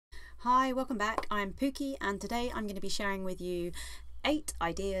Hi, welcome back. I'm Pooky and today I'm going to be sharing with you 8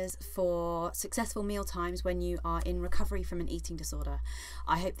 ideas for successful meal times when you are in recovery from an eating disorder.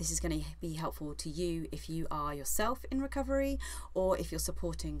 I hope this is going to be helpful to you if you are yourself in recovery or if you're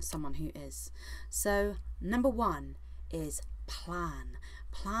supporting someone who is. So number 1 is plan.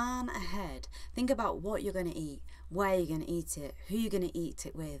 Plan ahead. Think about what you're going to eat, where you're going to eat it, who you're going to eat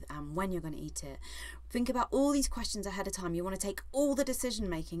it with, and when you're going to eat it. Think about all these questions ahead of time. You want to take all the decision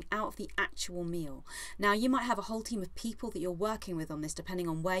making out of the actual meal. Now, you might have a whole team of people that you're working with on this, depending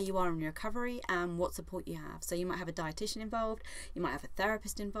on where you are in your recovery and what support you have. So you might have a dietitian involved, you might have a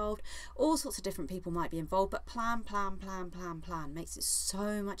therapist involved, all sorts of different people might be involved, but plan makes it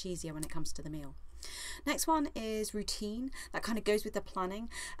so much easier when it comes to the meal. Next one is routine. That kind of goes with the planning,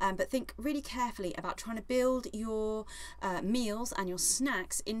 but think really carefully about trying to build your meals and your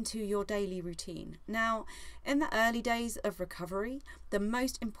snacks into your daily routine. Now, in the early days of recovery, the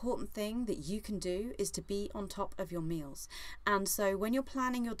most important thing that you can do is to be on top of your meals. And so when you're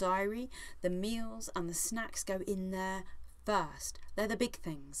planning your diary, the meals and the snacks go in there first. They're the big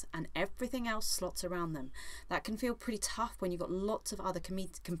things and everything else slots around them. That can feel pretty tough when you've got lots of other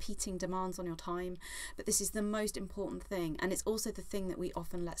competing demands on your time, but this is the most important thing, and it's also the thing that we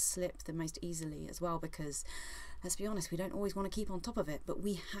often let slip the most easily as well, because let's be honest, we don't always want to keep on top of it, but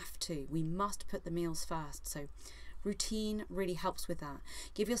we have to. We must put the meals first. So routine really helps with that.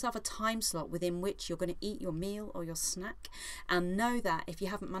 Give yourself a time slot within which you're going to eat your meal or your snack, and know that if you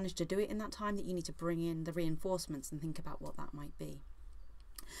haven't managed to do it in that time, that you need to bring in the reinforcements and think about what that might be.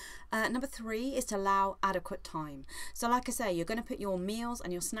 Number 3 is to allow adequate time. So like I say, you're going to put your meals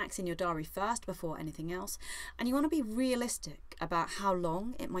and your snacks in your diary first before anything else, and you want to be realistic about how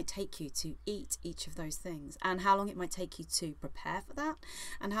long it might take you to eat each of those things, and how long it might take you to prepare for that,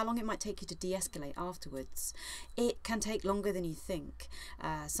 and how long it might take you to de-escalate afterwards. It can take longer than you think.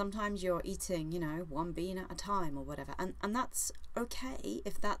 Sometimes you're eating, one bean at a time or whatever, and that's okay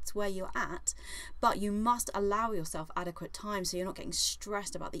if that's where you're at, but you must allow yourself adequate time so you're not getting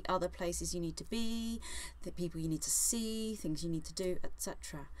stressed about the other places you need to be, the people you need to see, things you need to do,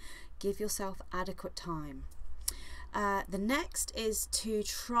 etc. Give yourself adequate time. The next is to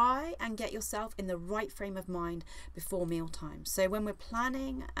try and get yourself in the right frame of mind before meal time. So when we're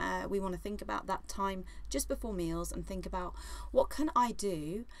planning, we want to think about that time just before meals and think about, what can I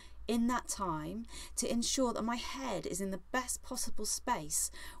do in that time to ensure that my head is in the best possible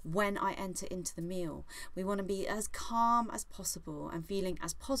space when I enter into the meal. We want to be as calm as possible and feeling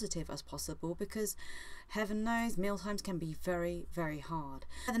as positive as possible, because heaven knows meal times can be very, very hard.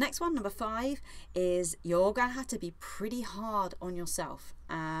 And the next one, number 5, is you're going to have to be pretty hard on yourself.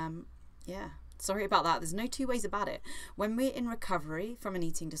 Sorry about that. There's no two ways about it. When we're in recovery from an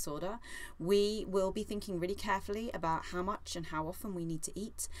eating disorder, we will be thinking really carefully about how much and how often we need to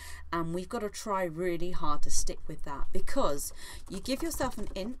eat. And we've got to try really hard to stick with that, because you give yourself an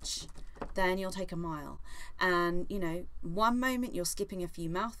inch, then you'll take a mile. And, one moment you're skipping a few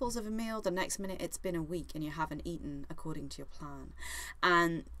mouthfuls of a meal, the next minute it's been a week and you haven't eaten according to your plan.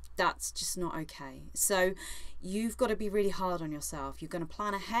 And that's just not okay. So you've got to be really hard on yourself. You're going to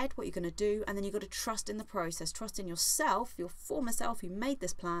plan ahead what you're going to do, and then you've got to trust in the process, trust in yourself, your former self who made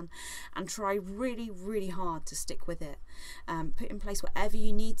this plan, and try really, really hard to stick with it. Put in place whatever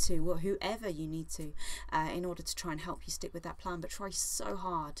you need to, or whoever you need to, in order to try and help you stick with that plan, but try so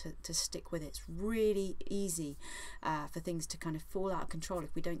hard to stick with it. It's really easy for things to kind of fall out of control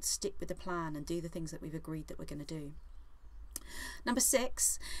if we don't stick with the plan and do the things that we've agreed that we're going to do. Number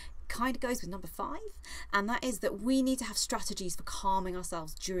 6 kind of goes with number 5, and that is that we need to have strategies for calming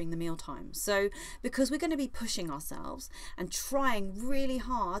ourselves during the meal time. So because we're going to be pushing ourselves and trying really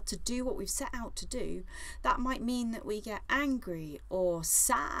hard to do what we've set out to do, that might mean that we get angry or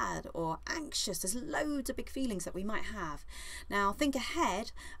sad or anxious. There's loads of big feelings that we might have. Now think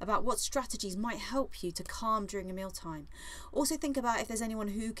ahead about what strategies might help you to calm during a mealtime. Also think about if there's anyone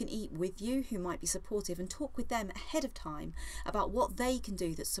who can eat with you who might be supportive, and talk with them ahead of time about what they can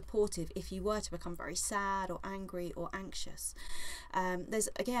do that's supportive if you were to become very sad or angry or anxious. There's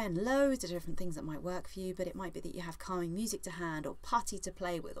again loads of different things that might work for you, but it might be that you have calming music to hand, or putty to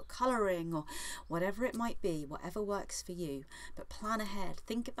play with, or colouring, or whatever it might be, whatever works for you. But plan ahead,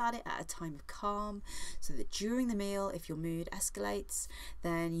 think about it at a time of calm, so that during the meal, if your mood escalates,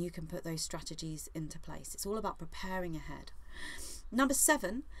 then you can put those strategies into place. It's all about preparing ahead. Number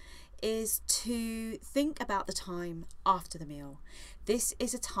 7 is to think about the time after the meal. This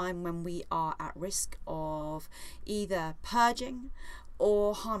is a time when we are at risk of either purging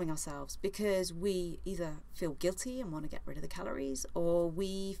or harming ourselves because we either feel guilty and want to get rid of the calories, or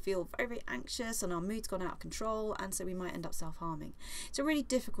we feel very, very anxious and our mood's gone out of control, and so we might end up self-harming. It's a really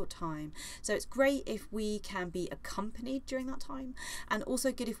difficult time, so it's great if we can be accompanied during that time, and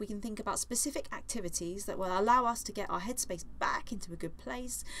also good if we can think about specific activities that will allow us to get our headspace back into a good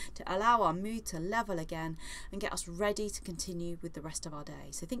place, to allow our mood to level again and get us ready to continue with the rest of our day.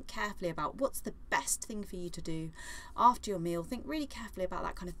 So think carefully about what's the best thing for you to do after your meal. Think really carefully about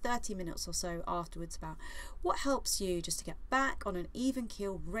that kind of 30 minutes or so afterwards, about what helps you just to get back on an even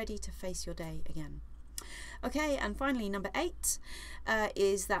keel, ready to face your day again. Okay, and finally, number 8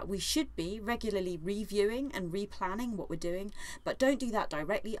 is that we should be regularly reviewing and replanning what we're doing, but don't do that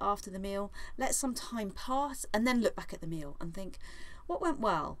directly after the meal. Let some time pass and then look back at the meal and think, what went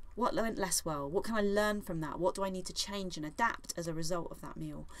well? What went less well? What can I learn from that? What do I need to change and adapt as a result of that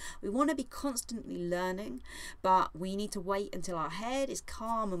meal? We want to be constantly learning, but we need to wait until our head is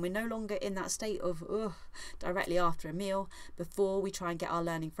calm and we're no longer in that state of directly after a meal before we try and get our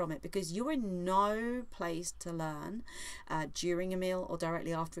learning from it, because you're in no place to learn during a meal or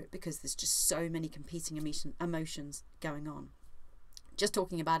directly after it, because there's just so many competing emotions going on. Just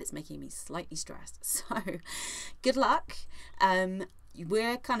talking about it's making me slightly stressed. So good luck.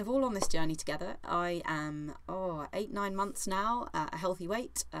 We're kind of all on this journey together. I am 8-9 months now at a healthy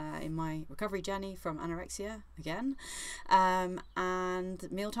weight in my recovery journey from anorexia again, and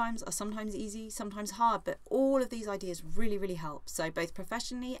mealtimes are sometimes easy, sometimes hard, but all of these ideas really help. So both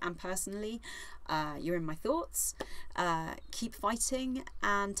professionally and personally, you're in my thoughts. Keep fighting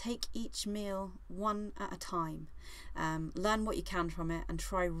and take each meal one at a time. Learn what you can from it and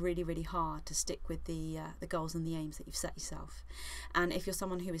try really hard to stick with the goals and the aims that you've set yourself. And if you're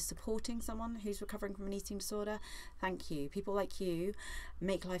someone who is supporting someone who's recovering from an eating disorder, thank you. People like you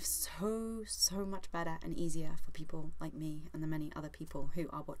make life so much better and easier for people like me and the many other people who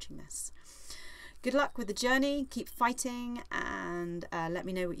are watching this. Good luck with the journey, keep fighting, and let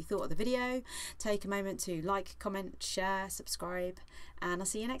me know what you thought of the video. Take a moment to like, comment, share, subscribe, and I'll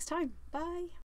see you next time. Bye.